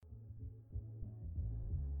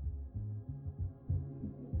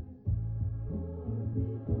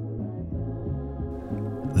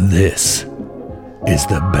This is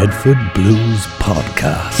the Bedford Blues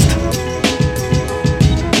Podcast.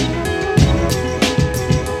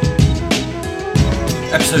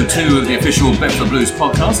 Episode 2 of the official Bedford Blues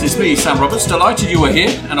Podcast. It's me, Sam Roberts. Delighted you were here,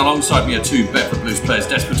 and alongside me are two Bedford Blues players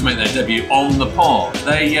desperate to make their debut on the pod.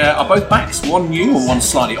 They are both backs, one new and one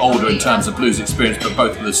slightly older in terms of blues experience, but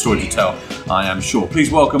both with a story to tell, I am sure.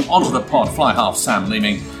 Please welcome onto the pod fly half Sam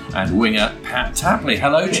Leeming and winger Pat Tapley.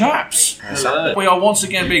 Hello, chaps. Hello. We are once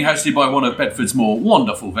again being hosted by one of Bedford's more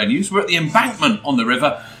wonderful venues. We're at the Embankment on the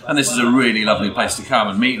river, and this is a really lovely place to come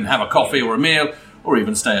and meet and have a coffee or a meal, or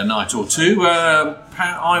even stay a night or two.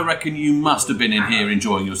 Pat, I reckon you must have been in here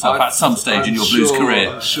enjoying yourself at some stage in your blues career.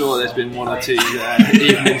 I'm sure there's been one or two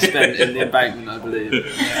evenings spent in the Embankment, I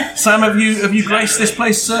believe. Sam, have you graced this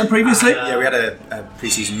place previously? Yeah, we had a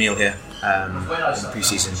pre-season meal here in the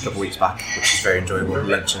pre-season a couple of weeks back, which is very enjoyable.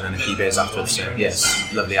 Lunch and then a few beers afterwards. So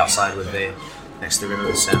yes, lovely outside with the next to the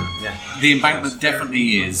river. The Embankment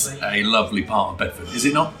definitely is a lovely part of Bedford, is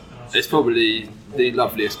it not? It's probably the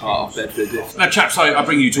loveliest part of Bedford. Now, chaps, I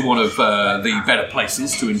bring you to one of the better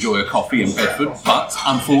places to enjoy a coffee in Bedford, but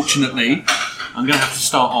unfortunately, I'm going to have to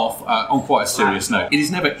start off on quite a serious note. It is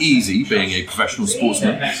never easy being a professional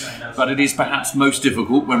sportsman, but it is perhaps most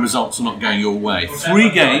difficult when results are not going your way. 3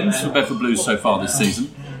 games for Bedford Blues so far this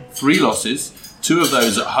season, 3 losses, 2 of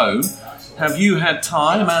those at home. Have you had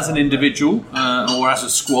time as an individual or as a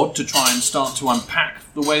squad to try and start to unpack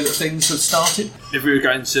the way that things have started? If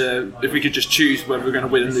we could just choose whether we're going to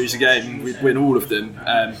win and lose a game, we'd win all of them.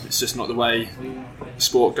 It's just not the way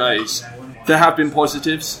sport goes. There have been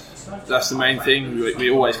positives. That's the main thing.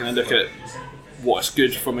 We're always going to look at what's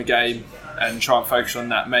good from a game and try and focus on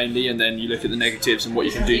that mainly, and then you look at the negatives and what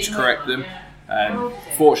you can do to correct them.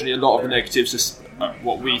 Fortunately, a lot of the negatives are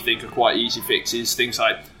what we think are quite easy fixes. Things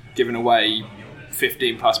like giving away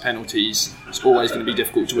 15 plus penalties. It's always going to be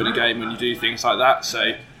difficult to win a game when you do things like that.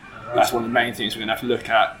 So that's one of the main things we're going to have to look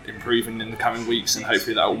at improving in the coming weeks, and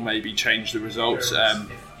hopefully that will maybe change the results.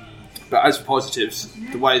 But as for positives,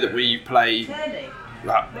 the way that we play,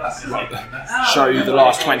 show the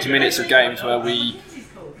last 20 minutes of games where we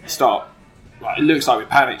start, it looks like we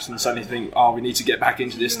panicked and suddenly think, we need to get back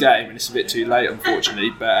into this game, and it's a bit too late,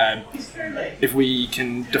 unfortunately. But if we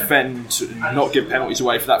can defend and not give penalties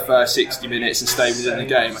away for that first 60 minutes and stay within the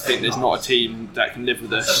game, I think there's not a team that can live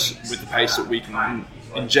with us with the pace that we can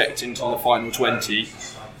inject into the final 20.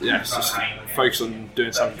 Yeah, it's just focus on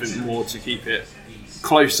doing something more to keep it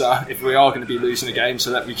closer if we are going to be losing a game,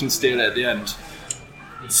 so that we can steal it at the end.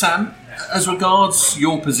 Sam, as regards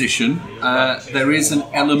your position, there is an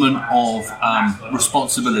element of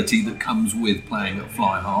responsibility that comes with playing at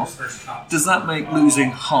fly half. Does that make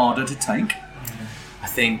losing harder to take? I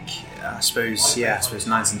suppose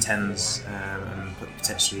 9s and 10s and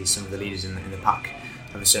potentially some of the leaders in the pack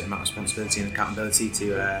have a certain amount of responsibility and accountability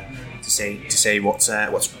to say what's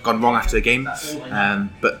gone wrong after the game.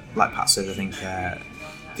 But like Pat said, I think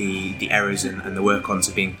the errors and the work-ons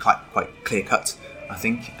have been quite clear-cut, I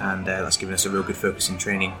think, and that's given us a real good focus in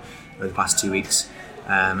training over the past 2 weeks,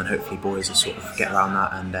 and hopefully boys will sort of get around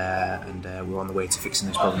that, and we're on the way to fixing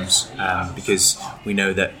those problems, because we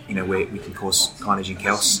know that we can cause carnage and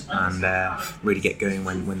chaos and really get going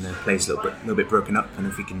when the play's a little bit broken up, and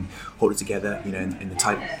if we can hold it together in the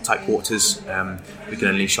tight quarters, we can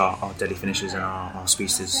unleash our deadly finishes and our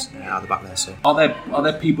speedsters out the back there. So are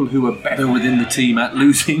there people who are better within the team at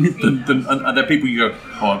losing than are there people you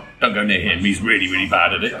go, don't go near him, he's really, really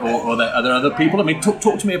bad at it, or are there other people? I mean, talk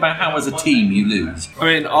to me about how as a team you lose. I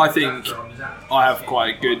mean, I think I have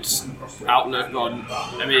quite a good outlook on.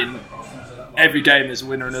 I mean, every game there's a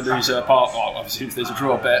winner and a loser. Apart, obviously, if there's a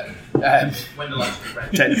draw bet,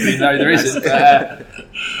 technically no, there isn't. I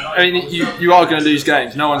mean, you are going to lose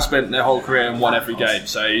games. No one spent their whole career and won every game.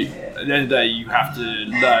 So at the end of the day, you have to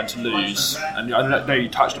learn to lose. And I know you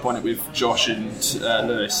touched upon it with Josh and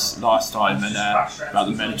Lewis last time, and about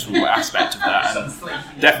the mental aspect of that.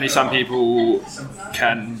 And definitely, some people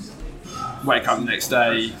can wake up the next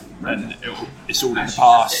day and it's all in the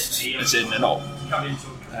past, as in they're not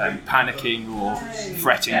panicking or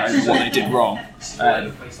fretting over what they did wrong.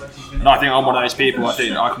 And I think I'm one of those people. I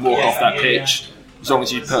think I can walk off that pitch as long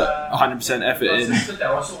as you put 100% effort in.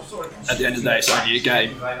 At the end of the day, it's only a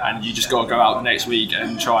game, and you just got to go out the next week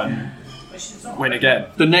and try and win again.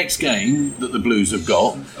 The next game that the Blues have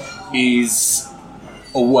got is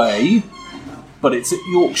away, but it's at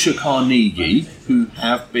Yorkshire Carnegie, who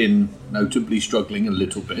have been notably struggling a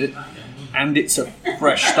little bit, and it's a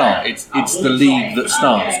fresh start. It's the league that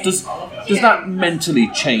starts. Does that mentally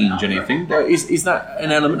change anything? Is that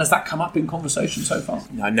an element? Has that come up in conversation so far?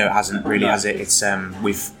 No, it hasn't really, has it? It's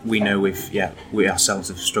we ourselves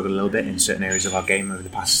have struggled a little bit in certain areas of our game over the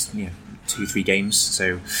past 2-3 games.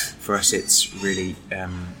 So for us, it's really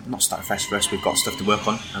not starting fresh for us. We've got stuff to work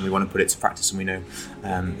on, and we want to put it to practice. And we know,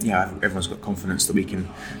 everyone's got confidence that we can,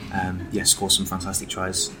 score some fantastic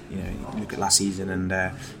tries. Look at last season, and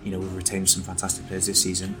we've retained some fantastic players this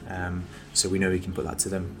season. So we know we can put that to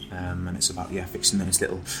them, and it's about fixing those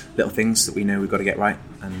little things that we know we've got to get right,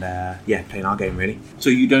 and playing our game really. So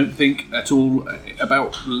you don't think at all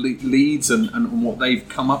about Leeds and what they've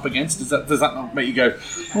come up against? Does that not make you go,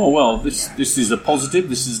 oh well, this is a positive,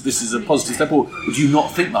 this is a positive step, or would you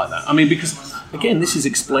not think like that? I mean, because again, this is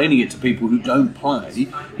explaining it to people who don't play.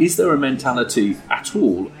 Is there a mentality at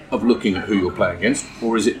all of looking at who you're playing against,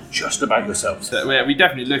 or is it just about yourselves? We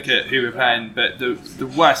definitely look at who we're playing, but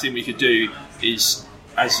the worst thing we could do is,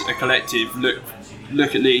 as a collective,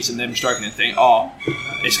 look at Leeds and them struggling and think,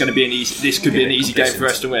 it's going to be this could be an easy game for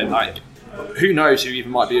us to win. Like, who knows who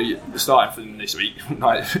even might be starting for them this week?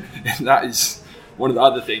 Like, that is one of the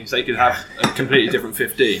other things. They could have a completely different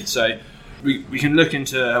 15. So we can look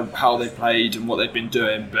into how they played and what they've been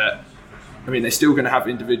doing, but I mean, they're still going to have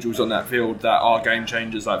individuals on that field that are game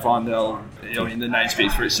changers, like Varndell. I mean, the name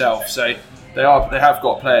speaks for itself. So they have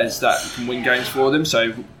got players that can win games for them. So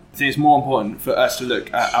I think it's more important for us to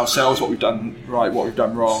look at ourselves, what we've done right, what we've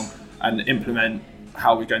done wrong, and implement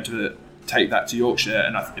how we're going to take that to Yorkshire.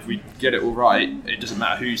 And if we get it all right, it doesn't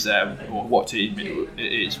matter who's there or what team it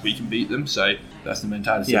is, we can beat them. So that's the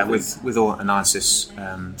mentality. Yeah, with all analysis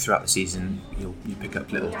throughout the season, you pick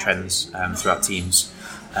up little trends throughout teams.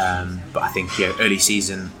 But I think early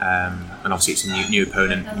season, and obviously it's a new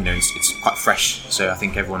opponent. It's quite fresh, so I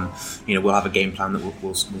think everyone will have a game plan that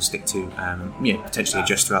we'll stick to. Potentially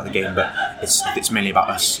adjust throughout the game, but it's mainly about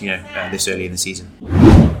us. This early in the season.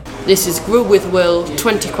 This is Grill with Will.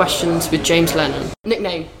 20 questions with James Lennon.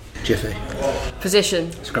 Nickname? Jiffy.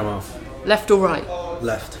 Position? Scrum-half. Left or right?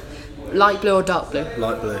 Left. Light blue or dark blue?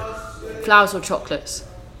 Light blue. Flowers or chocolates?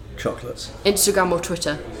 Chocolates. Instagram or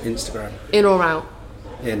Twitter? Instagram. In or out?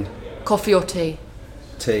 In. Coffee or tea?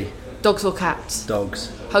 Tea. Dogs or cats?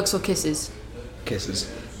 Dogs. Hugs or kisses? Kisses.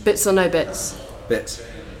 Bits or no bits? Bits.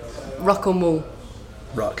 Rock or mall?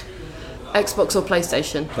 Rock. Xbox or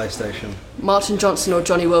PlayStation? PlayStation. Martin Johnson or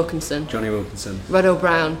Johnny Wilkinson? Johnny Wilkinson. Red or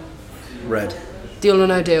brown? Red. Deal or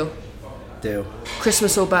no deal? Deal.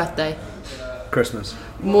 Christmas or birthday? Christmas.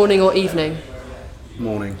 Morning or evening?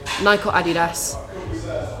 Morning. Nike or Adidas?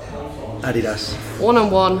 Adidas.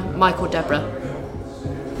 One-on-one, Mike or Deborah?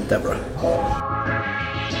 Deborah.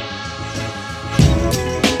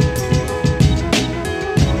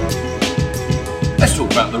 Let's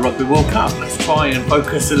talk about the Rugby World Cup. Let's try and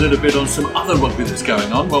focus a little bit on some other rugby that's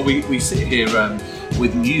going on. Well, we sit here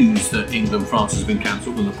with news that England, France has been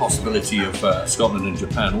cancelled, and the possibility of Scotland and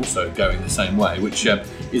Japan also going the same way, which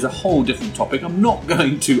is a whole different topic. I'm not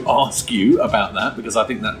going to ask you about that because I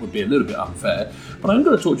think that would be a little bit unfair, but I'm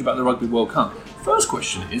going to talk to you about the Rugby World Cup. First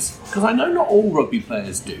question is, because I know not all rugby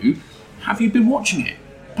players do, have you been watching it?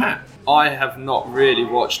 Pat? I have not really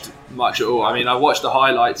watched much at all. I mean, I watched the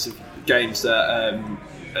highlights of games that,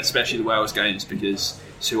 especially the Wales games, because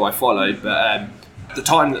it's who I follow, but the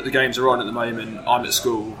time that the games are on at the moment, I'm at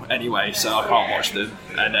school anyway, so I can't watch them,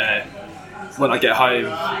 and when I get home,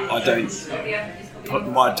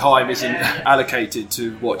 my time isn't allocated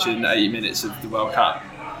to watching 80 minutes of the World Cup,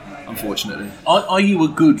 unfortunately. Are you a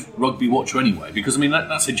good rugby watcher anyway? Because I mean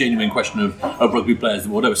that's a genuine question of rugby players.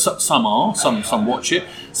 Whatever. Some are, some watch it,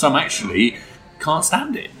 some actually can't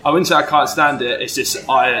stand it. I wouldn't say I can't stand it. It's just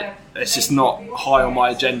not high on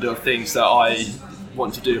my agenda of things that I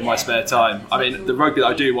want to do in my spare time. I mean, the rugby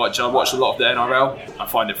that I watch a lot of the NRL. I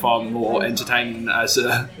find it far more entertaining as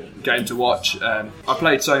a game to watch. I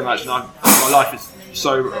played so much, and my life is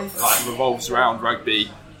so revolves around rugby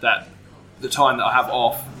that the time that I have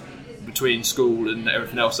off between school and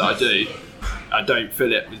everything else that I don't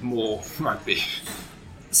fill it with more rugby.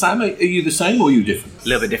 Sam, are you the same or are you different? A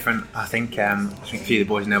little bit different, I think. I think a few of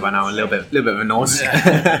the boys know by now. A little bit of a nose with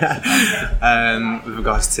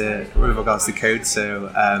regards to code. So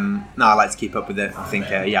no, I like to keep up with it. I think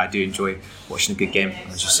I do enjoy watching a good game. I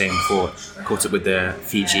was just saying before, I caught up with the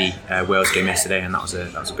Fiji Wales game yesterday, and that was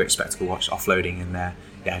a great spectacle. Watch offloading and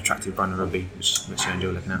attractive brand of rugby, which I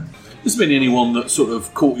enjoy looking at. Has there been anyone that sort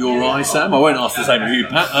of caught your eye, Sam? I won't ask the same of you,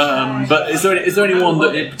 Pat. But is there anyone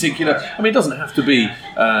that in particular? I mean, it doesn't have to be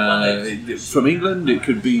from England. It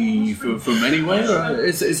could be from anywhere.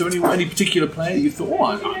 Is there any particular player you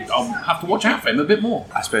thought, I'll have to watch out for him a bit more?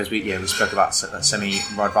 I suppose we spoke about Semi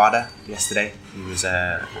Rodvada yesterday. He was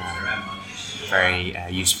very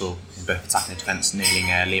useful in both attack and defence, nailing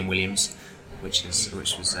Liam Williams, which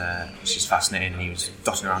is fascinating, and he was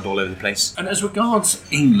dotting around all over the place. And as regards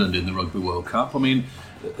England in the Rugby World Cup, I mean,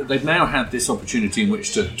 they've now had this opportunity in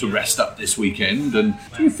which to rest up this weekend, and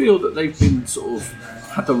do you feel that they've been sort of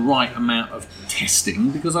had the right amount of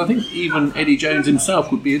testing? Because I think even Eddie Jones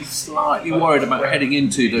himself would be slightly worried about heading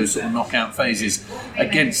into those sort of knockout phases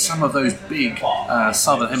against some of those big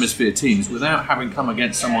Southern Hemisphere teams without having come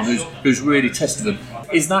against someone who's really tested them.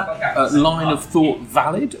 Is that line of thought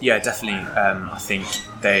valid? Yeah, definitely. I think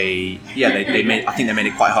they made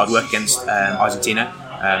it quite hard work against Argentina.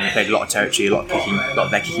 They played a lot of territory, a lot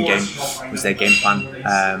of their kicking game was their game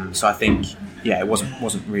plan. So I think, it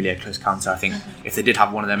wasn't really a close counter. I think if they did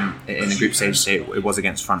have one of them in the group stage, say it was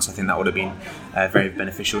against France, I think that would have been very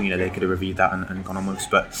beneficial. They could have reviewed that and gone onwards.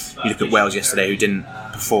 But you look at Wales yesterday, who didn't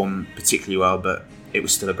perform particularly well, but it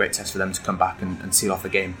was still a great test for them to come back and seal off the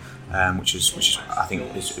game, which is I think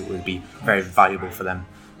it would be very valuable for them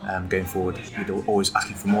going forward. You're always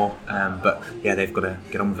asking for more, but they've got to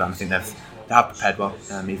get on with that. I think they have prepared well,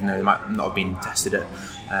 even though they might not have been tested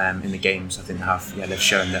in the games. I think they've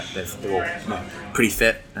shown that they're all pretty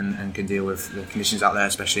fit and can deal with the conditions out there,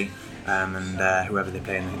 especially. And whoever they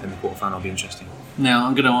play in the quarterfinal will be interesting. Now,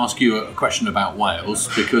 I'm going to ask you a question about Wales,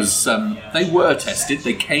 because they were tested.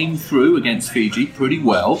 They came through against Fiji pretty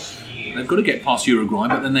well. They've got to get past Uruguay,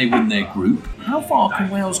 but then they win their group. How far can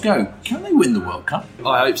Wales go? Can they win the World Cup?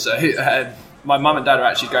 I hope so. My mum and dad are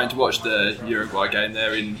actually going to watch the Uruguay game.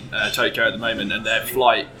 They're in Tokyo at the moment, and their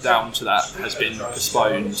flight down to that has been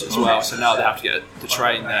postponed as well. So now they have to get the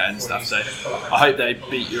train there and stuff. So I hope they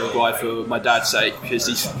beat Uruguay for my dad's sake, because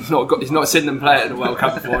he's not seen them play at the World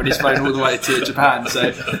Cup before, and he's flown all the way to Japan. So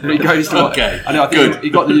if he goes to okay, I think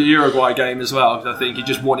he got the Uruguay game as well, because I think he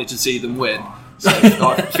just wanted to see them win. So,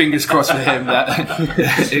 fingers crossed for him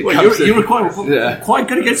that you were quite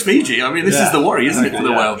good against Fiji. I mean, this is the worry, isn't it, for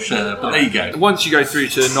the Welsh? But there you go. Once you go through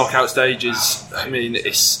to knockout stages, I mean,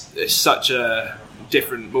 it's such a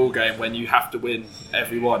different ball game when you have to win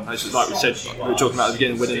every one. Like we said, we were talking about at the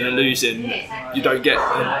beginning, winning and losing. You don't get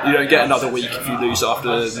another week if you lose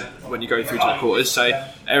after when you go through to the quarters. So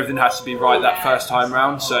everything has to be right that first time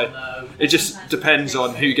round. So it just depends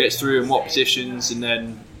on who gets through and what positions, and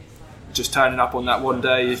then just turning up on that one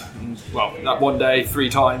day, that one day 3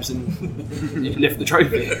 times, and you lift the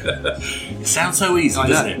trophy. It sounds so easy,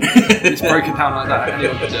 doesn't it? It's broken down like that.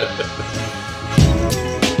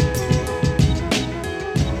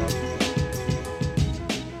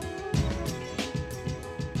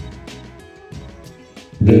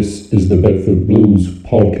 This is the Bedford Blues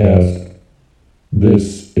Podcast.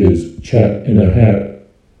 This is Chat in a Hat.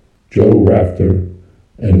 Joe Wrafter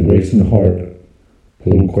and Grayson Hart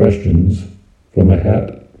pull questions from a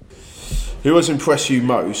hat. Who has impressed you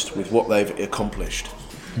most with what they've accomplished?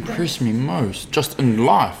 Impressed me most? Just in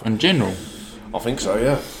life, in general? I think so,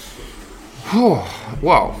 yeah. Oh,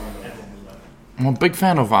 well, I'm a big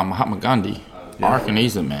fan of Mahatma Gandhi. Yeah. I reckon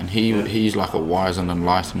he's the man. He's like a wise and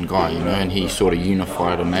enlightened guy, and he sort of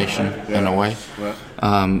unified a nation in a way.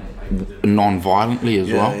 Yeah. Non-violently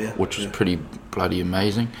as well, which was pretty bloody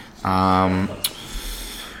amazing.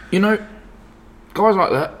 Guys like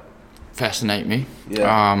that fascinate me.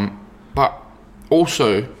 Yeah. But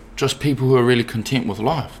also just people who are really content with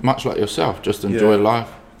life, much like yourself. Just enjoy life.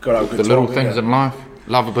 Got the little things in life.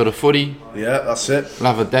 Love a bit of footy. Yeah, that's it.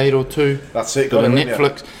 Love a date or two. That's it. Got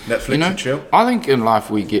Netflix. Netflix and chill. I think in life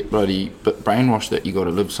we get bloody brainwashed that you got to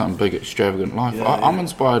live some big extravagant life. I'm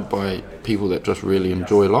inspired by people that just really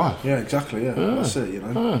enjoy life. Yeah, exactly. Yeah, that's it.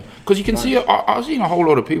 Because you can see, I've seen a whole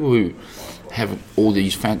lot of people who have all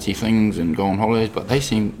these fancy things and go on holidays, but they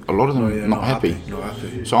seem, a lot of them, not happy. Not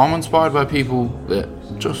happy. So I'm inspired by people that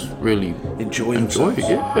just really enjoy it.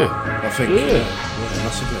 Yeah, I think. Yeah,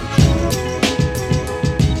 massively.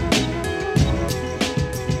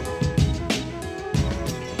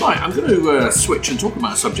 Right, I'm going to switch and talk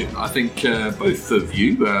about a subject that I think both of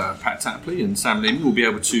you, Pat Tapley and Sam Leeming, will be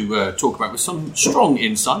able to talk about with some strong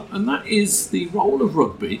insight, and that is the role of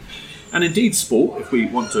rugby, and indeed sport, if we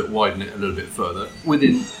want to widen it a little bit further,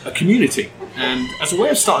 within a community. And as a way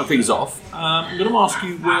of starting things off, I'm going to ask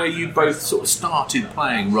you where you both sort of started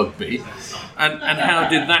playing rugby, and how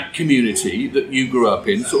did that community that you grew up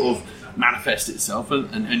in sort of manifest itself,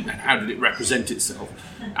 and how did it represent itself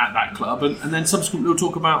at that club, and then subsequently we'll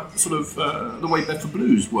talk about sort of the way Bedford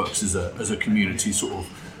Blues works as a community sort of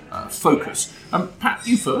focus. Pat,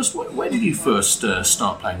 you first. Where did you first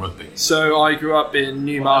start playing rugby? So I grew up in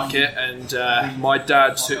Newmarket, and my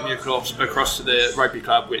dad took me across to the rugby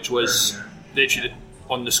club, which was literally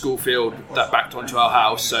on the school field that backed onto our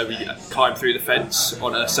house. So we climbed through the fence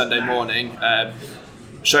on a Sunday morning,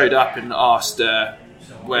 showed up and asked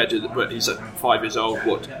he's 5 years old,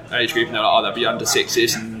 what age group, and they're like, oh, that'd be under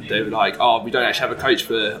sixes, and they were like, oh, we don't actually have a coach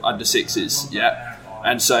for under sixes yet.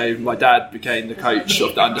 And so my dad became the coach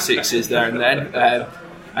of the under sixes there and then,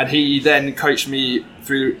 and he then coached me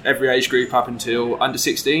through every age group up until under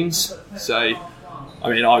 16s. So I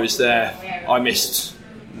mean, I was there, I missed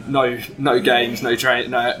no games, no training,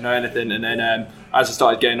 no anything. And then as I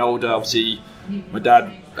started getting older, obviously my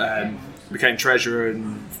dad became treasurer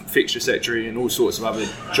and fixture secretary and all sorts of other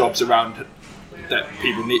jobs around that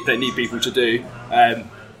they need people to do.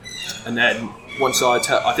 And then once I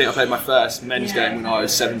think I played my first men's game when I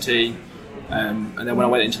was 17, and then when I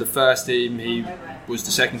went into the first team, he was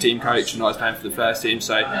the second team coach and I was playing for the first team.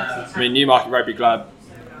 So I mean, Newmarket Rugby Club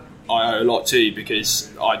I owe a lot to, because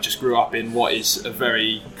I just grew up in what is a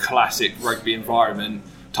very classic rugby environment.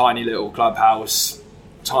 Tiny little clubhouse,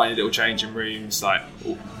 tiny little changing rooms, like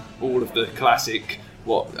all of the classic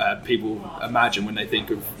what people imagine when they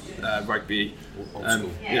think of rugby. Old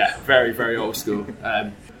school. Yeah, very, very old school.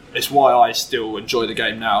 It's why I still enjoy the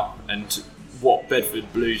game now, and what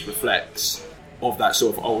Bedford Blues reflects of that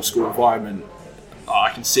sort of old school environment.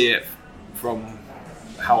 I can see it from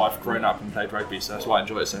how I've grown up and played rugby, so that's why I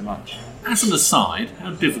enjoy it so much. As an aside,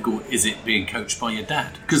 how difficult is it being coached by your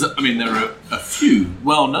dad? Because I mean, there are a few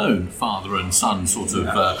well-known father and son sort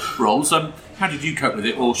of roles. How did you cope with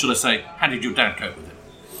it, or should I say, how did your dad cope with it?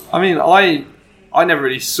 I mean, I never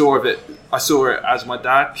really saw of it. I saw it as my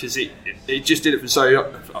dad, because it just did it for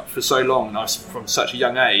so long, and I was from such a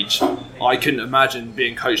young age. I couldn't imagine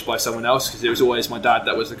being coached by someone else, because it was always my dad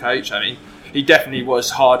that was the coach. I mean, he definitely was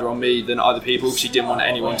harder on me than other people, because he didn't want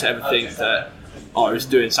anyone to ever think that I was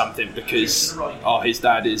doing something because his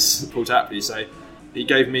dad is Paul Tapley. So he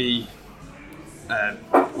gave me,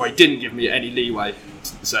 he didn't give me any leeway.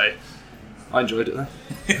 So I enjoyed it though.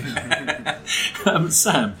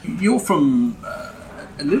 Sam, you're from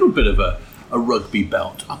a little bit of a rugby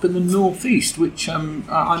belt up in the northeast, which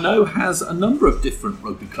I know has a number of different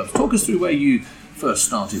rugby clubs. Talk us through where you first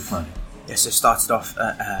started playing. Yes, I started off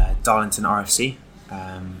at Darlington RFC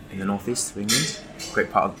in the northeast of England.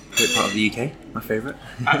 Great part of the UK, my favourite.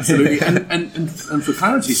 Absolutely, and for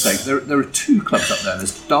clarity's sake, there are two clubs up there.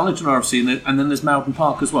 There's Darlington RFC and then there's Malden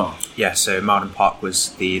Park as well. Yeah, so Malden Park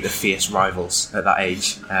was the fierce rivals at that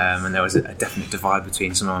age, and there was a definite divide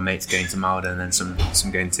between some of my mates going to Malden and then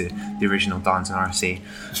some going to the original Darlington RFC.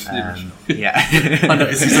 Yeah, I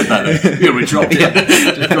noticed you said that. You dropped it.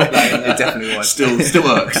 Just dropped that in there. It definitely was. Still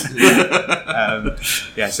works.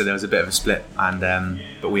 Yeah, so there was a bit of a split, and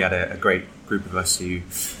but we had a great group of us who,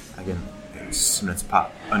 again, it was similar to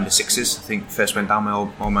Pat, under sixes. I think first went down, my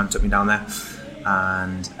old man took me down there,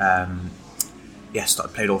 and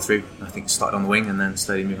played all through. I think started on the wing and then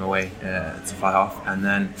slowly moved my way to fly half, and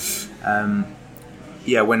then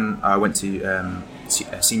when I went to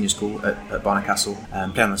senior school at Barnard Castle,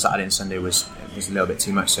 playing on the Saturday and Sunday was a little bit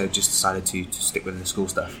too much, so just decided to stick with the school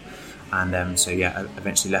stuff, and I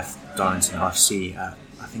eventually left Darlington RFC.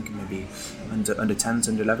 I think maybe under 10s,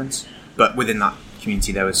 under 11s. But within that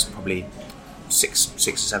community, there was probably six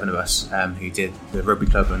or seven of us who did the rugby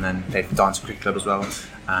club and then played for Darlington Cricket Club as well.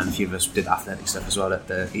 And a few of us did athletic stuff as well at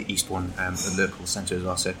the Eastbourne, the local centre as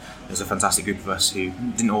well. So there was a fantastic group of us who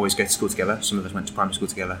didn't always go to school together. Some of us went to primary school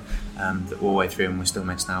together, all the way through, and we're still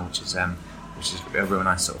mates now, which is a real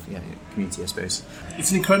nice sort of community, I suppose.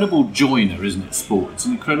 It's an incredible joiner, isn't it, sport? It's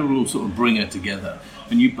an incredible sort of bringer together.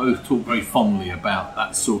 And you both talk very fondly about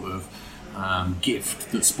that sort of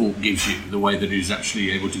gift that sport gives you, the way that it is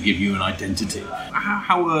actually able to give you an identity.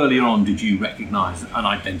 How early on did you recognise an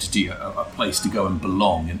identity, a place to go and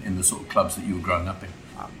belong in the sort of clubs that you were growing up in?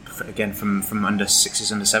 Again, from under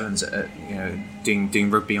sixes, under sevens,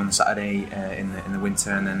 doing rugby on the Saturday in the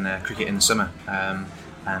winter, and then cricket in the summer. And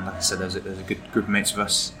like I said, there's a good group of mates of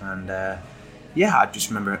us, and I just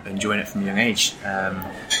remember enjoying it from a young age.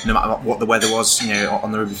 No matter what the weather was,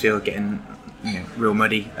 on the rugby field, getting real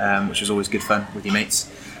muddy, which was always good fun with your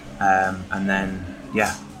mates. And then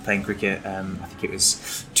playing cricket. I think it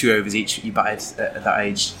was 2 overs each you batted at that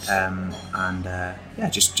age,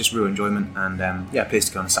 just real enjoyment. And pleased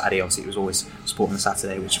to go on a Saturday. Obviously, it was always sport on the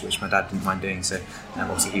Saturday, which my dad didn't mind doing. So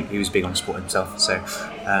obviously he was big on sport himself. So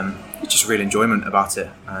just real enjoyment about it.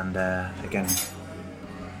 And again,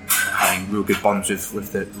 having real good bonds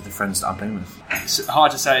with the friends that I'm playing with. It's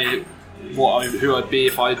hard to say who I'd be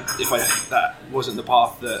if that wasn't the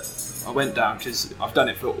path that I went down, because I've done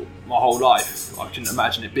it for my whole life. I couldn't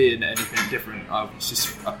imagine it being anything different. It's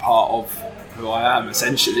just a part of who I am,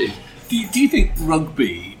 essentially. Do you think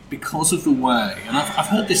rugby, because of the way, and I've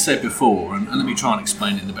heard this said before, and let me try and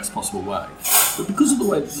explain it in the best possible way, but because of the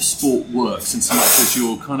way that the sport works, in so much as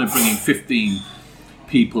you're kind of bringing 15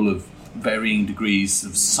 people of varying degrees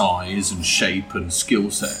of size and shape and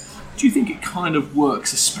skill set, do you think it kind of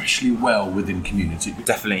works especially well within community?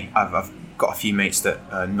 Definitely. I've got a few mates that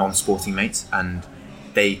are non-sporting mates, and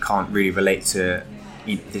they can't really relate to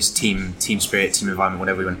this team spirit, team environment,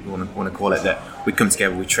 whatever we want to call it. That we come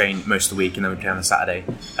together, we train most of the week, and then we play on a Saturday.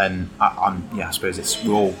 And I suppose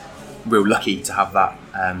we're all real lucky to have that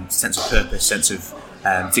sense of purpose, sense of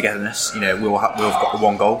togetherness. We've got the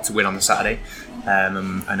one goal to win on the Saturday.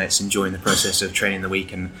 And it's enjoying the process of training the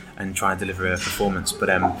week and trying to deliver a performance. But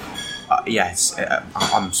I'm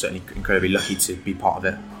certainly incredibly lucky to be part of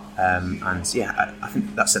it. I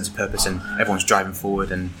think that sense of purpose and everyone's driving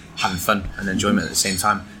forward and having fun and enjoyment at the same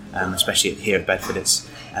time. Especially here at Bedford, it's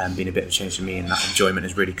been a bit of a change for me, and that enjoyment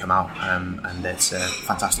has really come out. And it's a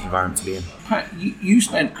fantastic environment to be in. Pat, you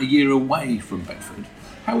spent a year away from Bedford.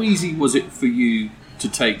 How easy was it for you to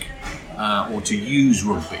take or to use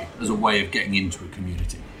rugby as a way of getting into a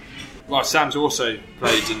community? Well, Sam's also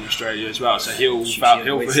played in Australia as well, so he'll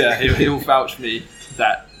vouch for me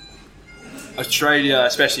that Australia,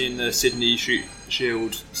 especially in the Sydney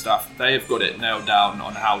Shield stuff, they have got it nailed down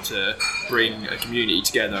on how to bring a community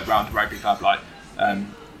together around a rugby club. Like I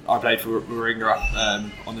played for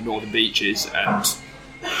Warringah on the Northern Beaches, and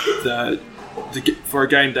for a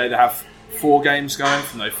game day they have 4 games going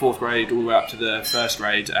from the 4th grade all the way up to the 1st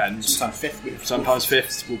grade, and sometimes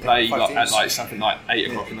fifth will play at something like 8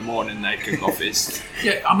 o'clock in the morning. They kick off.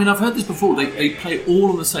 Yeah, I mean, I've heard this before. They play all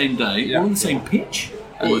on the same day, all on the same pitch.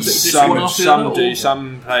 Some do.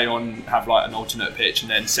 Some have like an alternate pitch,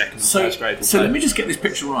 and then second and first grade will play. Let me just get this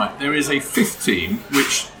picture right. There is a 5th team,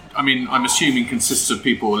 which I'm assuming consists of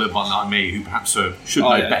people a little bit like me who perhaps should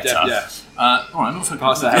know better. All right, not so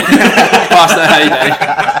past the heyday.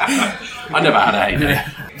 I never had a heyday.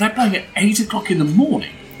 They're playing at 8 o'clock in the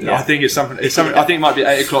morning. Yeah. I think it's something. I think it might be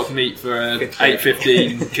 8 o'clock meet for an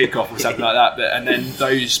 8:15 kickoff or something like that. And then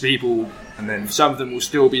those people, and then some of them will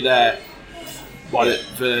still be there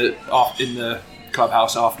in the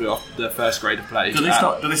clubhouse after the 1st grade of play. Do they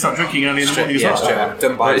start drinking early in the morning as well?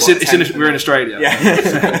 We're in Australia.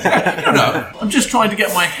 Yeah. No, I'm just trying to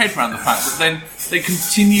get my head around the fact that then they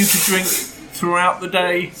continue to drink throughout the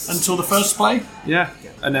day until the first play. Yeah,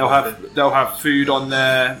 and they'll have food on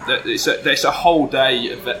there. It's a whole day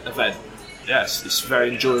event. Yes, it's a very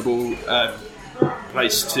enjoyable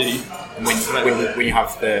place to. And when you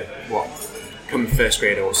have come 1st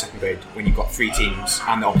grade or 2nd grade, when you've got 3 teams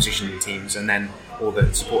and the opposition teams, and then all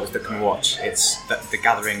the supporters that come and watch, it's the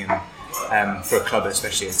gathering, and for a club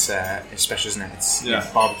especially, it's special, isn't it? It's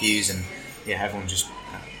barbecues and everyone just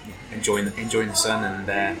enjoying the sun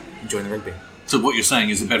and enjoying the rugby. So what you're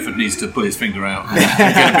saying is that Bedford needs to pull his finger out and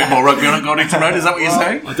get a bit more rugby on at Goddington Road. Is that what you're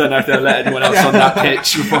saying? I don't know if they'll let anyone else on that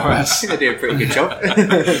pitch before us. I think they do a pretty good job.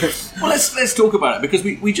 Well, let's talk about it, because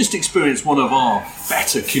we just experienced one of our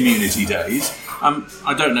better community days.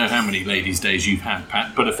 I don't know how many ladies' days you've had,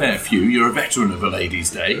 Pat, but a fair few. You're a veteran of a ladies'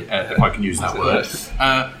 day, if I can use that word.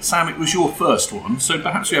 Sam, it was your first one, so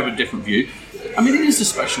perhaps you have a different view. I mean, it is a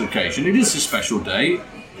special occasion. It is a special day.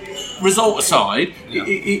 Result aside,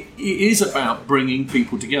 it is about bringing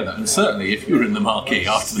people together. And certainly, if you were in the marquee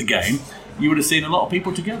after the game, you would have seen a lot of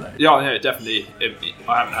people together. Yeah, definitely.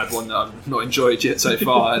 I haven't had one that I've not enjoyed yet so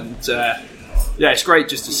far. And it's great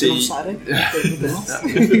just to see.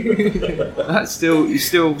 You're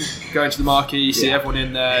still going to the marquee, you see everyone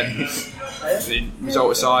in there.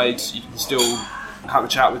 Result aside, you can still have a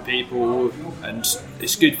chat with people, and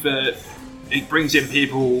it's good it brings in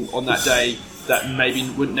people on that day that maybe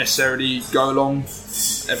wouldn't necessarily go along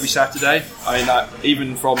every Saturday. I mean,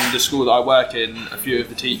 even from the school that I work in, a few of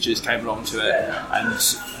the teachers came along to it, and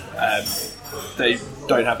they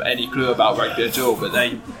don't have any clue about rugby at all, but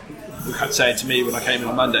they were saying to me when I came in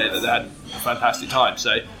on Monday that they had a fantastic time.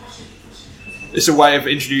 So it's a way of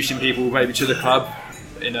introducing people maybe to the club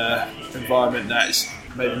in an environment that's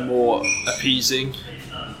maybe more appeasing,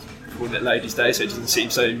 calling it Ladies' Day, so it doesn't seem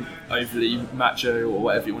so overly macho or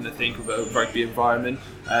whatever you want to think of a rugby environment.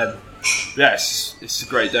 Yes, it's a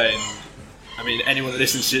great day, and I mean, anyone that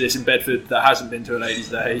listens to this in Bedford that hasn't been to a Ladies'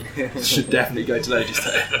 Day should definitely go to Ladies'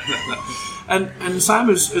 Day. And Sam,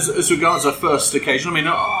 as regards our first occasion, I mean,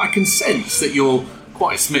 I can sense that you're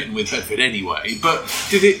quite smitten with Bedford anyway, but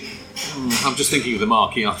did it... I'm just thinking of the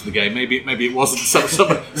marquee after the game. Maybe it wasn't. Some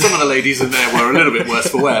of the ladies in there were a little bit worse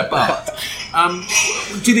for wear. But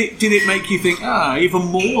did it make you think even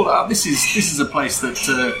more? This is a place that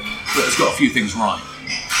has got a few things right.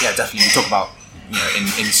 Yeah, definitely. You talk about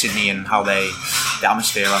in Sydney and how the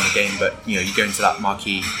atmosphere around the game, but you go into that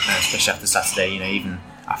marquee, especially after Saturday. Even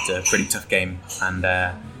after a pretty tough game, and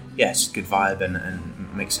it's a good vibe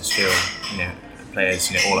and makes us feel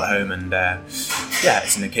players all at home, and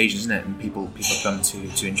it's an occasion, isn't it? And people come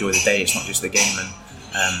to enjoy the day. It's not just the game,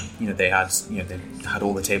 and they had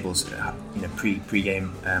all the tables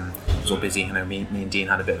pre-game. It was all busy. Me and Dean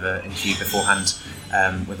had a bit of an interview beforehand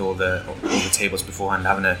with all the tables beforehand,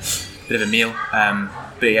 having a bit of a meal.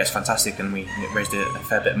 But yeah, it's fantastic, and we raised a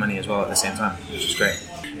fair bit of money as well at the same time, which is great.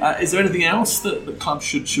 Is there anything else that the club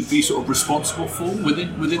should be sort of responsible for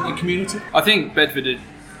within the community? I think Bedford are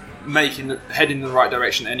heading in the right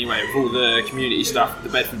direction anyway, with all the community stuff, the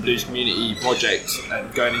Bedford Blues community project,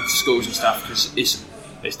 and going into schools and stuff, because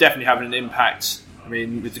it's definitely having an impact. I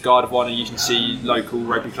mean, with the Guard of Honour, you can see local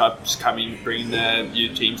rugby clubs coming, bringing their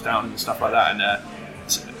youth teams down and stuff like that.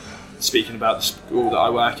 And speaking about the school that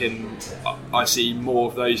I work in, I see more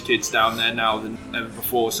of those kids down there now than ever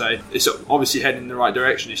before. So it's obviously heading in the right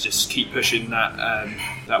direction. It's just keep pushing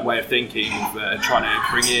that way of thinking, trying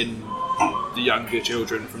to bring in the younger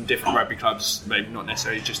children from different rugby clubs, maybe not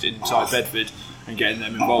necessarily just inside Bedford, and getting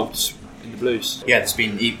them involved in the Blues. Yeah, there's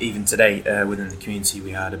been even today within the community.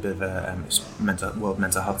 We had a bit of a World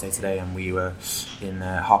Mental Health Day today, and we were in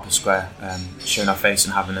Harper Square showing our face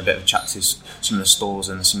and having a bit of a chat to some of the stalls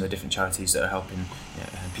and some of the different charities that are helping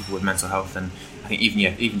people with mental health. And I think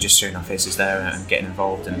even just showing our faces there and getting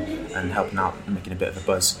involved and helping out and making a bit of a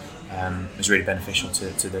buzz was really beneficial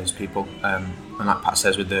to those people. And like Pat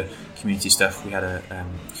says, with the community stuff, we had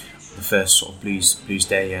the first sort of blues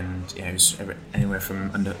day, and it was anywhere from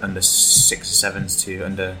under 6s or 7s to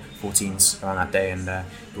under 14s around that day, and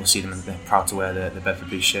you'll see them, and they're proud to wear the Bedford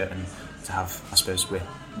Blues shirt, and to have, I suppose, we're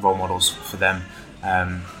role models for them.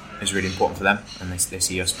 Is really important for them, and they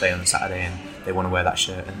see us play on the Saturday, and they want to wear that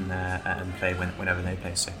shirt and play whenever they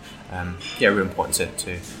play. So really important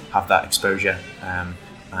to have that exposure.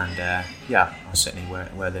 I certainly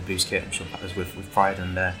wear the Blues kit. I'm sure that was with pride,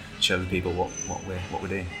 and show the people what we're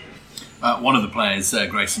doing. One of the players,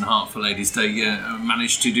 Grayson Hart, for Ladies' Day,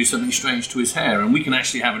 managed to do something strange to his hair, and we can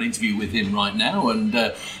actually have an interview with him right now,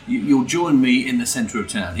 and you'll join me in the centre of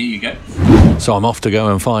town. Here you go. So I'm off to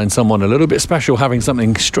go and find someone a little bit special having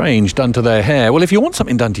something strange done to their hair. Well, if you want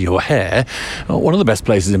something done to your hair, one of the best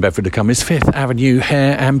places in Bedford to come is Fifth Avenue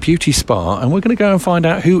Hair and Beauty Spa, and we're going to go and find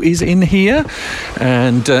out who is in here.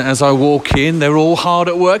 And as I walk in, they're all hard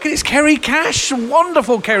at work, and it's Kerry Cash,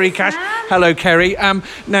 wonderful Kerry Cash. Hello, Kerry.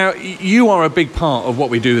 Now, you are a big part of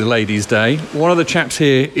what we do with Ladies' Day. One of the chaps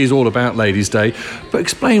here is all about Ladies' Day, but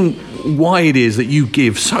explain why it is that you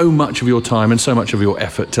give so much of your time and so much of your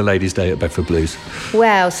effort to Ladies' Day at Bedford Blues.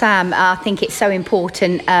 Well, Sam, I think it's so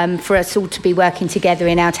important for us all to be working together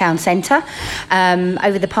in our town centre.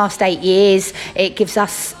 Over the past 8 years, it gives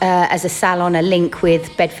us as a salon a link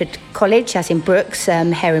with Bedford College, as in Brooks,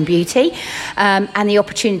 Hair and Beauty, and the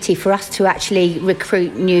opportunity for us to actually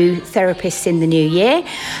recruit new therapists in the new year.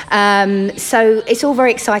 So it's all very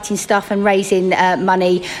exciting stuff, and raising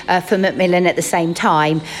money for Macmillan at the same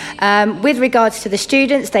time. With regards to the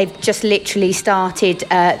students, they've just literally started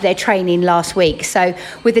their training last week. So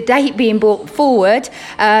with the date being brought forward,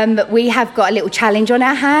 we have got a little challenge on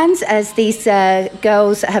our hands, as these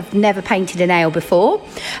girls have never painted a nail before.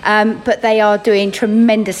 But they are doing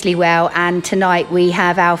tremendously well, and tonight we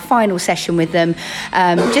have our final session with them,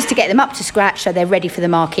 just to get them up to scratch so they're ready for the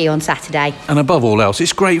marquee on Saturday. And above all else,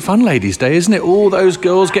 it's great fun, Ladies' Day, isn't it? All those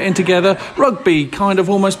girls getting together. Rugby kind of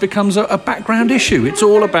almost becomes a background issue. It's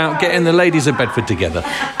all about getting the ladies of Bedford together.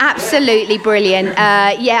 Absolutely brilliant.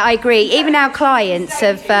 I agree. Even our clients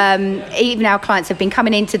have been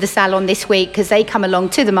coming into the salon this week because they come along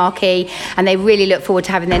to the marquee and they really look forward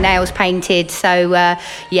to having their nails painted. So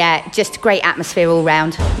just great atmosphere all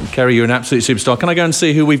round. Kerry, you're an absolute superstar. Can I go and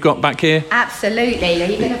see who we've got back here? Absolutely. Are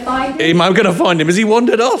you going to find him? I'm going to find him. Has he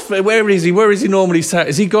wandered off? Where is he? Where is he normally sat?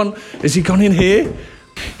 Has he gone in here?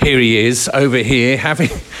 Here he is, over here,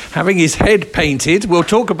 having his head painted. We'll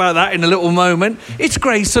talk about that in a little moment. It's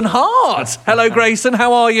Grayson Hart. Hello, Grayson.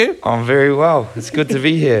 How are you? I'm very well. It's good to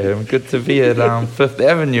be here. I'm good to be at Fifth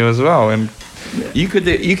Avenue as well. And you could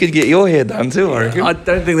get your hair done too, I reckon. I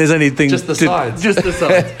don't think there's anything. Just the sides. Just the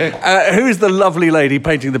sides. Who's the lovely lady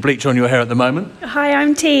painting the bleach on your hair at the moment? Hi,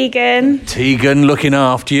 I'm Tegan. Tegan, looking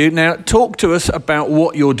after you. Now, talk to us about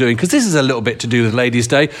what you're doing, because this is a little bit to do with Ladies'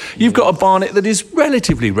 Day. You've got a barnet that is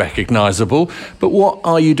relatively recognisable, but what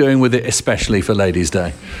are you doing with it especially for Ladies'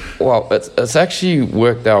 Day? Well, it's actually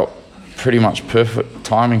worked out pretty much perfect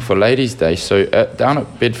timing for Ladies' Day. So down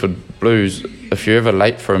at Bedford Blues, if you're ever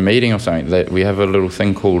late for a meeting or something, we have a little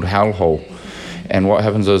thing called Hell Hole. And what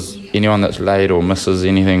happens is anyone that's late or misses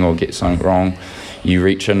anything or gets something wrong, you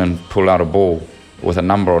reach in and pull out a ball with a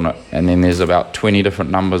number on it. And then there's about 20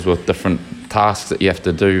 different numbers with different tasks that you have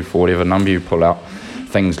to do for whatever number you pull out.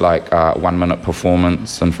 Things like 1 minute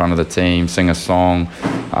performance in front of the team, sing a song,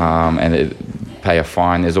 and pay a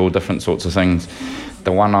fine. There's all different sorts of things.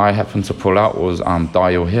 The one I happened to pull out was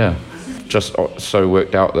dye your hair. Just so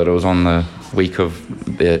worked out that it was on the week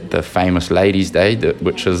of the famous Ladies' Day,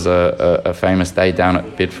 which is a famous day down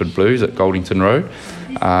at Bedford Blues at Goldington Road.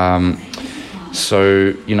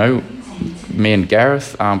 So, you know, me and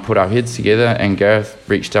Gareth put our heads together, and Gareth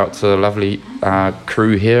reached out to the lovely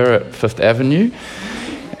crew here at Fifth Avenue.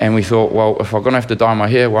 And we thought, well, if I'm going to have to dye my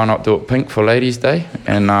hair, why not do it pink for Ladies' Day?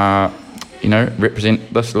 And, you know,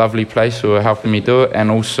 represent this lovely place who are helping me do it, and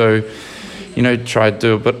also, you know, try to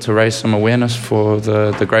do a bit to raise some awareness for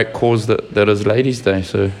the great cause that is Ladies' Day.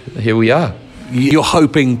 So here we are. You're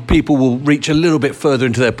hoping people will reach a little bit further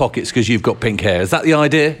into their pockets because you've got pink hair. Is that the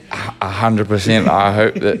idea? 100%. I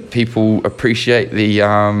hope that people appreciate the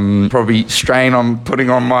probably strain I'm putting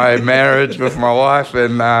on my marriage with my wife,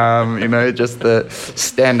 and you know, just the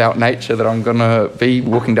standout nature that I'm going to be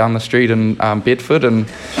walking down the street in Bedford, and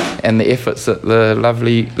the efforts that the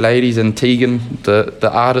lovely ladies and Tegan, the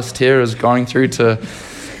artist here, is going through to.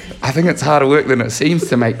 I think it's harder work than it seems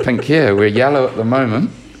to make pink hair. We're yellow at the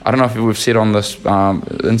moment. I don't know if we've said on this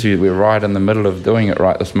interview, we're right in the middle of doing it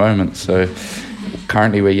right this moment. So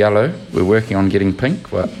currently we're yellow. We're working on getting pink,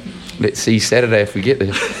 but let's see Saturday if we get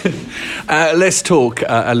there. Let's talk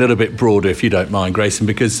a little bit broader, if you don't mind, Grayson,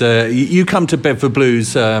 because you come to Bedford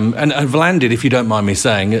Blues and have landed, if you don't mind me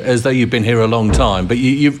saying, as though you've been here a long time. But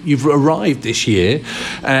you've arrived this year,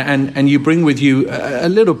 and you bring with you a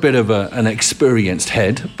little bit of an experienced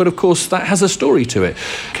head. But of course, that has a story to it.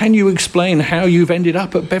 Can you explain how you've ended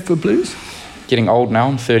up at Bedford Blues? Getting old now.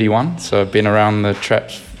 I'm 31, so I've been around the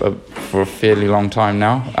traps for a fairly long time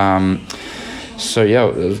now. So yeah, I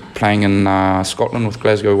was playing in Scotland with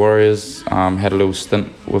Glasgow Warriors, had a little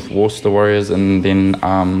stint with Worcester Warriors, and then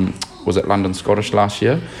was at London Scottish last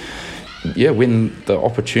year. Yeah, when the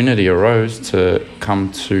opportunity arose to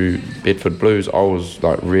come to Bedford Blues, I was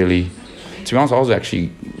like really, to be honest, I was actually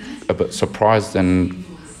a bit surprised, and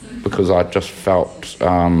because I just felt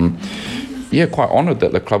quite honoured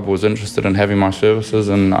that the club was interested in having my services,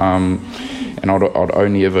 and I'd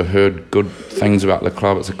only ever heard good things about the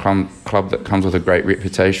club. It's a club that comes with a great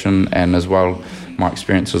reputation, and as well, my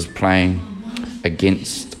experiences playing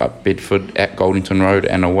against Bedford at Goldington Road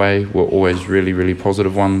and away were always really, really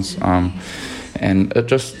positive ones. And it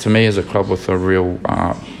just, to me, is a club with a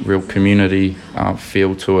real community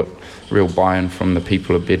feel to it, real buy-in from the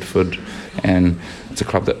people of Bedford, and it's a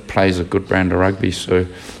club that plays a good brand of rugby. So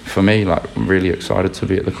for me, like, I'm really excited to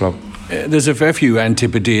be at the club. There's a fair few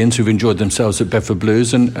Antipodeans who've enjoyed themselves at Bedford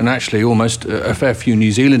Blues, and actually almost a fair few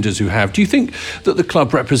New Zealanders who have. Do you think that the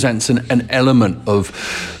club represents an element of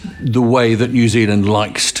the way that New Zealand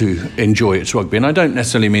likes to enjoy its rugby? And I don't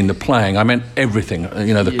necessarily mean the playing, I meant everything,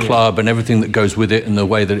 you know, the club and everything that goes with it, and the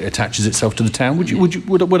way that it attaches itself to the town.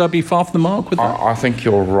 Would I be far from the mark with that? I think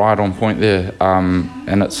you're right on point there,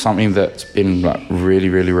 and it's something that's been like really,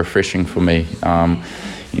 really refreshing for me.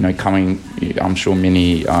 You know, I'm sure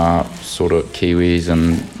many sort of Kiwis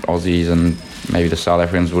and Aussies and maybe the South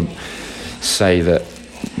Africans would say that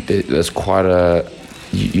there's quite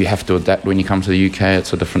you have to adapt when you come to the UK.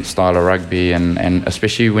 It's a different style of rugby, and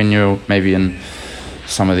especially when you're maybe in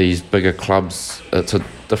some of these bigger clubs, it's a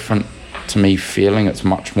different, to me, feeling. It's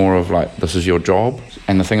much more of like, this is your job.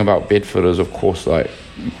 And the thing about Bedford is, of course, like,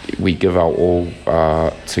 we give our all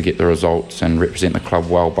to get the results and represent the club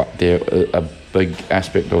well, but a big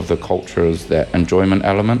aspect of the culture is that enjoyment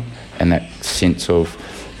element and that sense of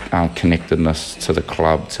connectedness to the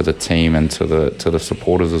club, to the team, and to the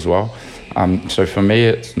supporters as well. So for me,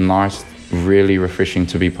 it's nice, really refreshing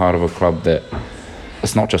to be part of a club that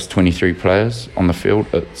it's not just 23 players on the field,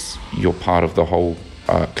 it's you're part of the whole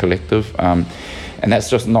collective. And And that's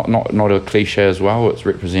just not a cliche as well. It's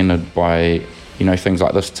represented by, things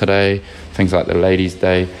like this today, things like the Ladies'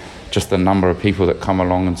 Day, just the number of people that come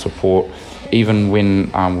along and support. Even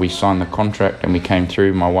when we signed the contract and we came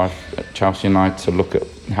through, my wife Chelsea and I, to look at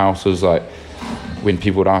houses, like when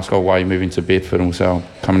people would ask, why are you moving to Bedford? And we'll say, I'm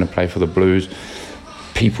coming to play for the Blues.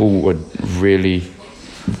 People would really,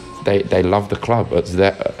 they love the club. It's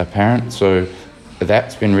that apparent. So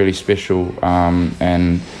that's been really special.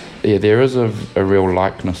 And yeah, there is a real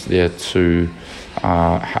likeness there to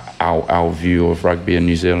our view of rugby in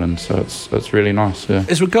New Zealand, so it's really nice. Yeah.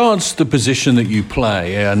 As regards the position that you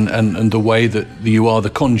play and the way that you are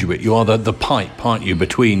the conduit, you are the pipe, aren't you,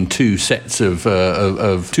 between two sets of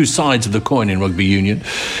two sides of the coin in rugby union.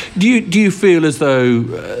 Do you feel as though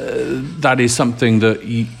that is something that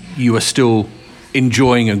you are still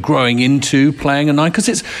enjoying and growing into playing a nine?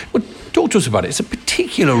 Because talk to us about it. It's a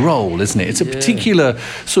particular role, isn't it? It's a particular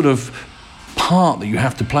sort of part that you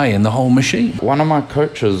have to play in the whole machine. One of my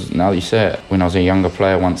coaches, now that you say it, when I was a younger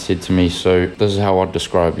player, once said to me, so this is how I'd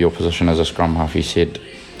describe your position as a scrum half. He said,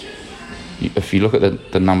 if you look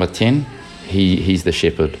at the number 10, he's the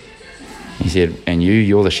shepherd. He said, and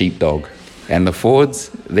you're the sheepdog. And the forwards,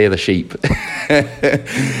 they're the sheep.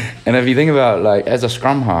 And if you think about it, like, as a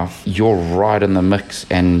scrum half, you're right in the mix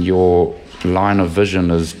and your line of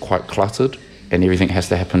vision is quite cluttered and everything has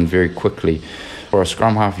to happen very quickly. For a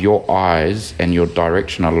scrum half, your eyes and your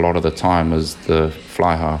direction a lot of the time is the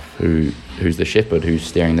fly half, who's the shepherd, who's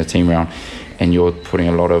steering the team around, and you're putting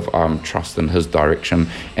a lot of trust in his direction.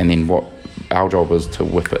 And then what our job is to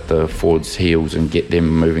whip at the forwards' heels and get them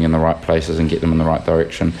moving in the right places and get them in the right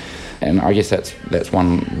direction. And I guess that's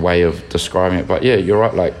one way of describing it. But yeah, you're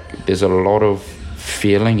right, like, there's a lot of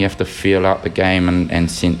feeling. You have to feel out the game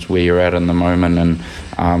and sense where you're at in the moment.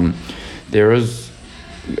 And there is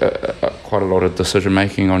quite a lot of decision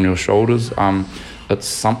making on your shoulders. It's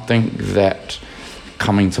something that,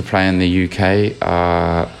 coming to play in the UK,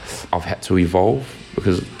 I've had to evolve,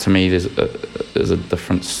 because to me there's a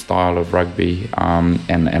different style of rugby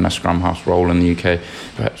and a scrum half's role in the UK,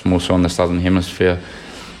 perhaps more so in the Southern Hemisphere.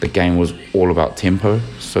 The game was all about tempo,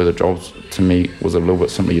 so the jobs to me was a little bit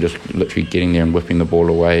simpler. You're just literally getting there and whipping the ball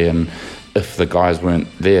away, and if the guys weren't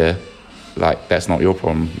there, like, that's not your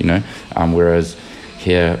problem, whereas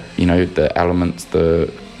here, the elements,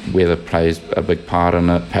 the weather plays a big part in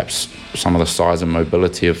it. Perhaps some of the size and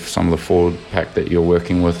mobility of some of the forward pack that you're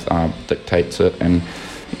working with dictates it, and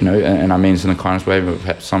and I mean this in the kindest way, but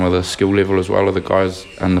perhaps some of the skill level as well of the guys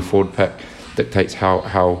and the forward pack dictates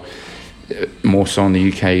how more so in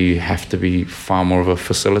the UK you have to be far more of a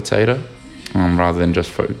facilitator rather than just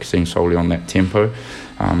focusing solely on that tempo.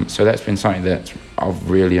 So that's been something that I've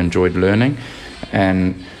really enjoyed learning,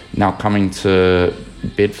 and now coming to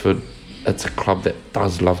Bedford, it's a club that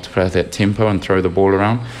does love to play at that tempo and throw the ball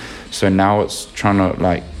around. So now it's trying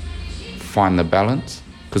to find the balance,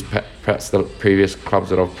 because perhaps the previous clubs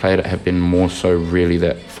that I've played at have been more so really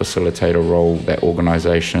that facilitator role, that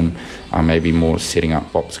organisation, maybe more setting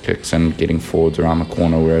up box kicks and getting forwards around the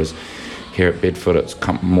corner, whereas here at Bedford it's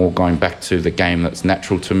more going back to the game that's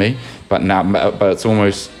natural to me. But it's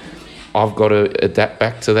almost, I've got to adapt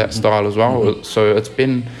back to that style as well. Mm-hmm. So it's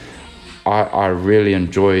been, I really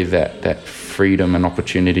enjoy that freedom and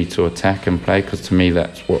opportunity to attack and play, because to me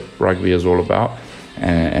that's what rugby is all about.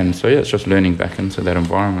 And so yeah, it's just learning back into that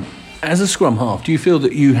environment. As a scrum half, do you feel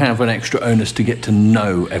that you have an extra onus to get to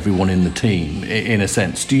know everyone in the team, in a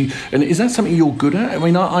sense? And is that something you're good at? I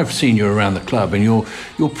mean, I've seen you around the club, and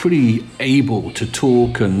you're pretty able to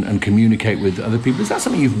talk and communicate with other people. Is that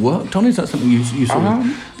something you've worked on? Is that something you sort of...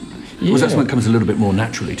 Yeah. Or is that something that comes a little bit more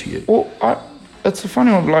naturally to you? Well, it's a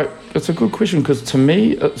funny one. It's a good question, because to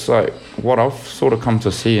me, it's like what I've sort of come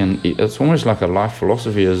to see, and it's almost like a life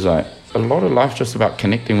philosophy, is like a lot of life just about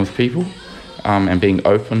connecting with people. And being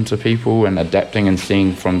open to people and adapting and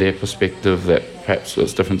seeing from their perspective that perhaps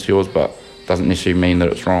it's different to yours, but doesn't necessarily mean that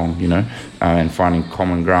it's wrong, and finding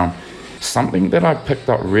common ground. Something that I picked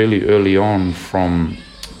up really early on from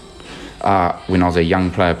when I was a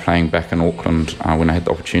young player playing back in Auckland, when I had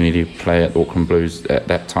the opportunity to play at the Auckland Blues. At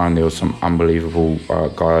that time there was some unbelievable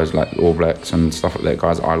guys like All Blacks and stuff like that,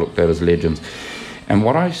 guys I looked at as legends. And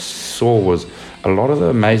what I saw was a lot of the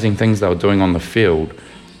amazing things they were doing on the field,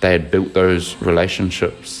 they had built those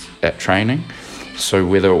relationships at training. So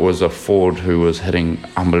whether it was a forward who was hitting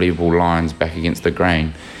unbelievable lines back against the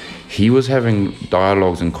grain, he was having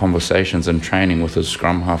dialogues and conversations in training with his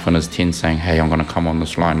scrum half and his 10, saying, hey, I'm going to come on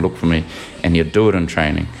this line, look for me. And he'd do it in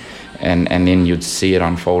training. And then you'd see it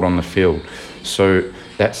unfold on the field. So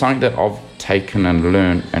that's something that I've taken and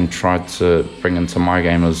learned and tried to bring into my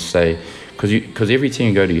game, is say, because every team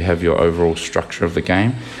you go to, you have your overall structure of the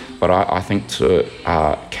game. But I think to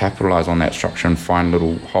capitalise on that structure and find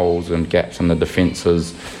little holes and gaps in the defence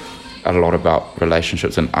is a lot about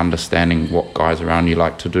relationships and understanding what guys around you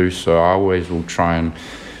like to do. So I always will try and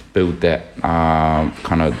build that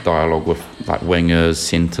kind of dialogue with like wingers,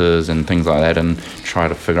 centres and things like that, and try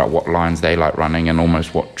to figure out what lines they like running and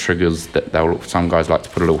almost what triggers that they'll look. Some guys like to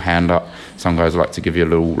put a little hand up, some guys like to give you a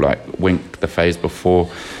little like wink the phase before.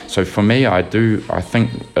 So for me, I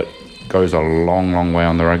think it goes a long way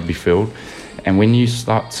on the rugby field, and when you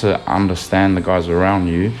start to understand the guys around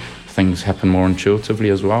you, things happen more intuitively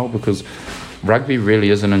as well, because rugby really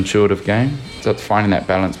is an intuitive game. So it's finding that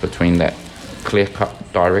balance between that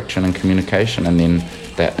clear-cut direction and communication and then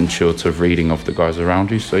that intuitive reading of the guys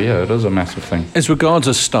around you. So yeah, it is a massive thing. As regards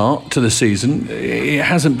a start to the season, it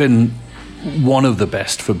hasn't been one of the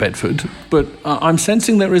best for Bedford, but I'm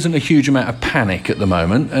sensing there isn't a huge amount of panic at the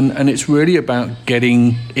moment, and it's really about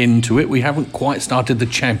getting into it. We haven't quite started the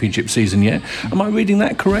championship season yet. Am I reading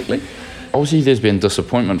that correctly? Obviously there's been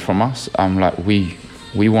disappointment from us.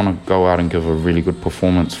 We want to go out and give a really good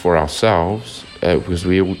performance for ourselves, because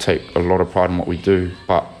we all take a lot of pride in what we do,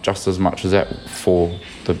 but just as much as that for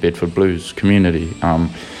the Bedford Blues community.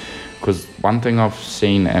 Because one thing I've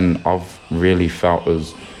seen and I've really felt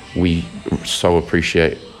is we so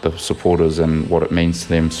appreciate the supporters and what it means to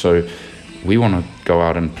them. So we want to go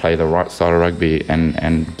out and play the right style of rugby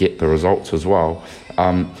and get the results as well.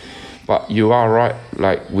 But you are right,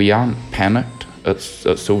 like we aren't panicked. It's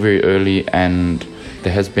still very early, and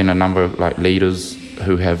there has been a number of like leaders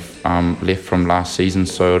who have left from last season,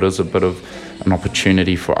 so it is a bit of an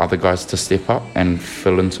opportunity for other guys to step up and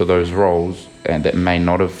fill into those roles, and that may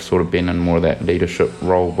not have sort of been in more of that leadership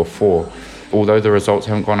role before. Although the results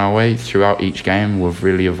haven't gone our way, throughout each game we've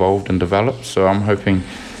really evolved and developed, so I'm hoping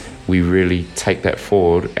we really take that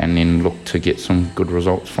forward and then look to get some good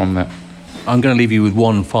results from that. I'm going to leave you with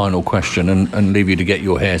one final question and leave you to get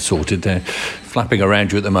your hair sorted. They're flapping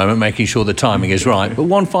around you at the moment, making sure the timing is right. But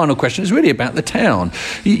one final question is really about the town.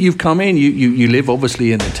 You've come in, you live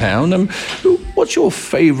obviously in the town. What's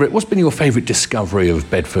been your favourite discovery of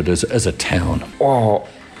Bedford as a town? Oh,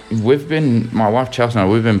 my wife Chelsea and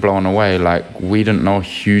I, we've been blown away. Like, we didn't know a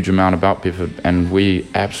huge amount about Bedford, and we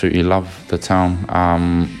absolutely love the town.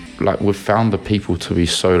 We've found the people to be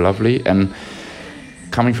so lovely, and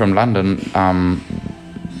coming from London,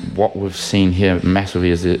 what we've seen here massively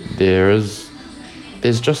is that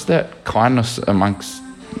there's just that kindness amongst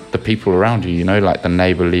the people around you, like the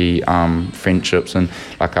neighbourly friendships. And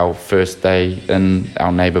like our first day in,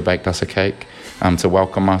 our neighbour baked us a cake to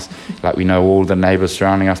welcome us. Like, we know all the neighbours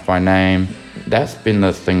surrounding us by name. That's been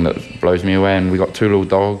the thing that blows me away. And we got 2 little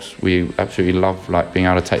dogs. We absolutely love being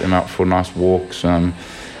able to take them out for nice walks.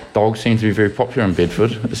 Dogs seem to be very popular in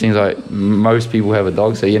Bedford. It seems like most people have a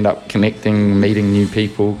dog, so you end up connecting, meeting new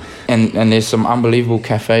people. And there's some unbelievable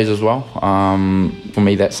cafes as well. For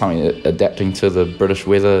me, that's something that adapting to the British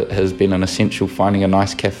weather has been an essential, finding a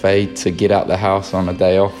nice cafe to get out the house on a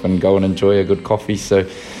day off and go and enjoy a good coffee. So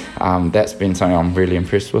that's been something I'm really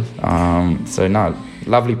impressed with.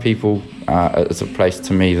 Lovely people. It's a place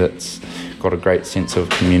to me that's got a great sense of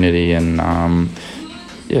community, and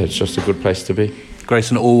it's just a good place to be.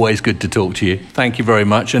 Grayson, always good to talk to you. Thank you very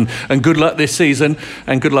much, and good luck this season,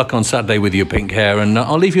 and good luck on Saturday with your pink hair, and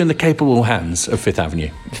I'll leave you in the capable hands of Fifth Avenue.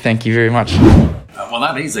 Thank you very much. Well,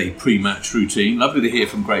 that is a pre-match routine. Lovely to hear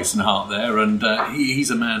from Grayson Hart there, and he's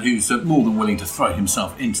a man who's more than willing to throw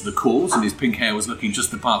himself into the cause, and his pink hair was looking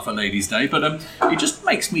just the part for Ladies' Day. But it just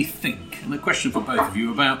makes me think, and a question for both of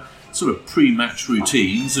you, about sort of pre-match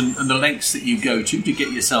routines and the lengths that you go to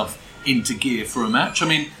get yourself into gear for a match. I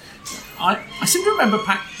mean, I seem to remember,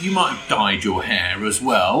 Pat, you might have dyed your hair as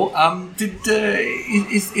well.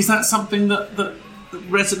 Is that something that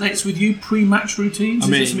resonates with you, pre-match routines?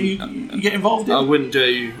 Is it something you get involved in? I wouldn't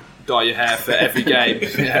dye your hair for every game.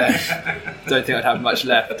 Don't think I'd have much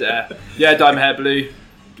left. Dye my hair blue,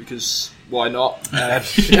 because why not?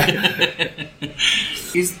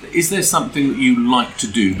 Is there something that you like to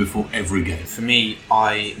do before every game? For me,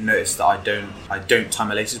 I notice that I don't tie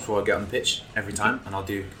my laces before I get on the pitch every time, and I'll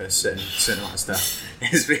do a certain amount of stuff.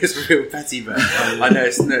 It's real petty, but I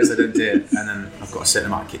notice I don't do it, and then I've got a certain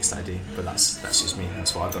amount of kicks that I do. But that's just me.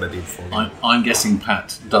 That's what I've got to do before. I'm guessing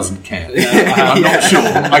Pat doesn't care. I'm not sure.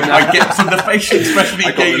 I get from the facial expression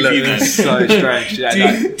he gave you there. So strange.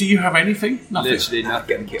 Do you have anything? Nothing. Literally nothing.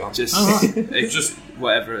 Getting kicked on. It's just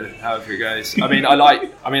however it goes.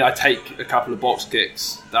 I take a couple of box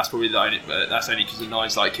kicks. That's probably the only, but that's only because the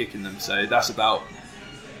nines like kicking them. So that's about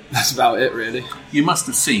that's about it, really. You must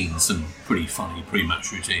have seen some pretty funny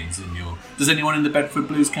pre-match routines in your... Does anyone in the Bedford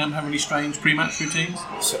Blues camp have any strange pre-match routines?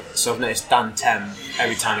 So I've noticed Dan Tem,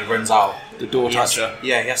 every time he runs out... The door toucher. He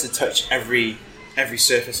has to touch every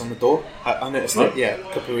surface on the door. I noticed that, a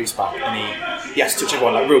couple of weeks back, and he has to touch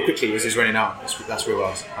everyone like real quickly as he's running out. That's real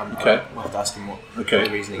odd. Okay. I'll have to ask him what the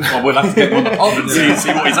reasoning. Well, we'll have to get him on the pod and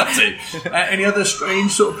see what he's up to. Any other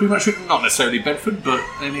strange sort of pre-match routines? Not necessarily Bedford, but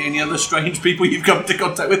any other strange people you've come into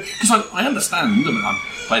contact with? Because I understand, I've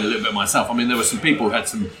played a little bit myself. I mean, there were some people who had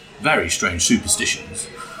some very strange superstitions.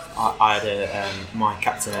 I had my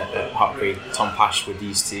captain at Hartbury, Tom Pash, would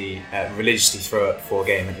used to religiously throw up before a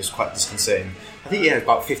game, and it was quite disconcerting. I think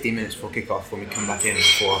about 15 minutes before kick-off when we come back in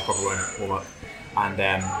for our proper warm-up, and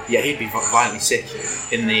he'd be violently sick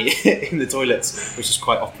in the toilets, which is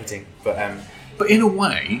quite off-putting. But in a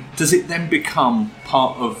way, does it then become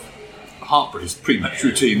part of Hartbury's pre-match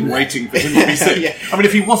routine, waiting for him to be sick? Yeah. I mean,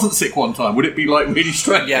 if he wasn't sick one time, would it be like really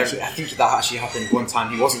strange? Yeah, I think that actually happened one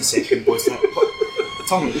time. He wasn't sick, and boys like,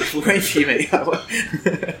 Tom, we're waiting for you, mate.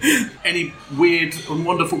 Any weird and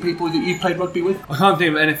wonderful people that you played rugby with? I can't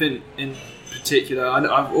think of anything in particular.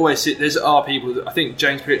 I've always seen are people that I think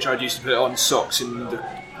James Pritchard used to put on socks in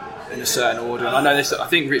a certain order, and I know this. I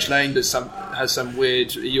think Rich Lane has some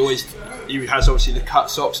weird. He has obviously the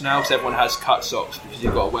cut socks now, because everyone has cut socks because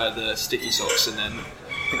you've got to wear the sticky socks,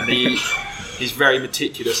 and he's very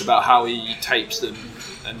meticulous about how he tapes them,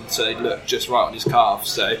 and so they look just right on his calves.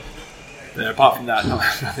 So. Yeah, apart from that,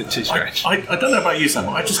 nothing too strange. I don't know about you, Sam,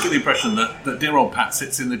 but I just get the impression that dear old Pat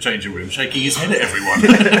sits in the changing room shaking his head at everyone.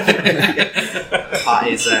 Pat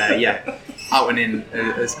is, out and in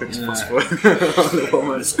as quick as possible.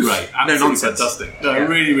 That's great. Absolutely fantastic. No,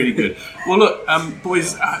 really, really good. Well, look,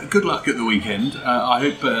 boys, good luck at the weekend. I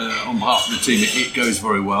hope on behalf of the team it goes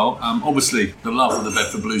very well. Obviously, the love of the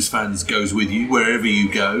Bedford Blues fans goes with you wherever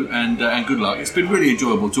you go, and good luck. It's been really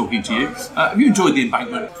enjoyable talking to you. Have you enjoyed the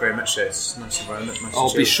embankment? Very much so. It's a nice environment.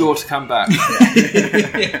 I'll be sure to come back.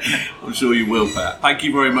 I'm sure you will, Pat. Thank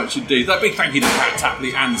you very much indeed. A big thank you to Pat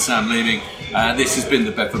Tapley and Sam Leeming. This has been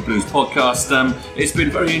the Bedford Blues Podcast. It's been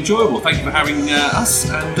very enjoyable. Thank you for having us,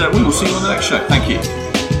 and we will see you on the next show. Thank you.